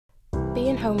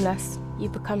Being homeless, you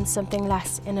become something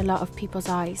less in a lot of people's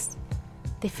eyes.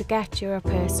 They forget you're a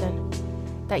person,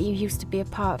 that you used to be a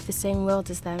part of the same world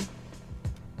as them.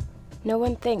 No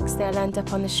one thinks they'll end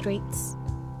up on the streets.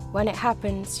 When it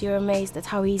happens, you're amazed at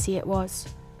how easy it was.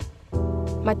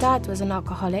 My dad was an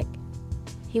alcoholic.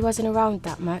 He wasn't around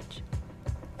that much.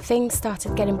 Things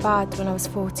started getting bad when I was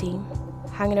 14,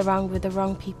 hanging around with the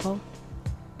wrong people.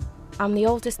 I'm the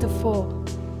oldest of 4.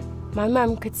 My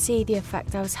mum could see the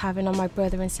effect I was having on my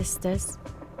brother and sisters.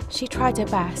 She tried her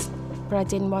best, but I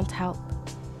didn't want help.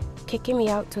 Kicking me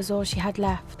out was all she had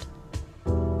left.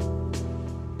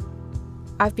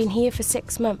 I've been here for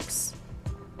 6 months.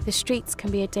 The streets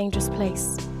can be a dangerous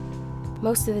place.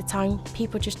 Most of the time,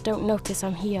 people just don't notice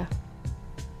I'm here.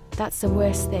 That's the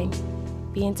worst thing,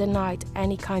 being denied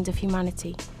any kind of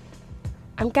humanity.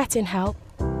 I'm getting help.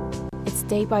 It's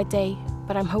day by day,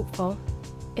 but I'm hopeful.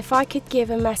 If I could give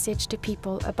a message to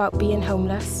people about being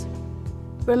homeless,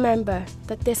 remember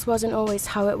that this wasn't always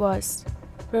how it was.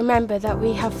 Remember that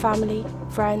we have family,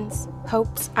 friends,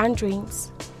 hopes and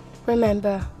dreams.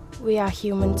 Remember, we are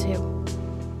human too.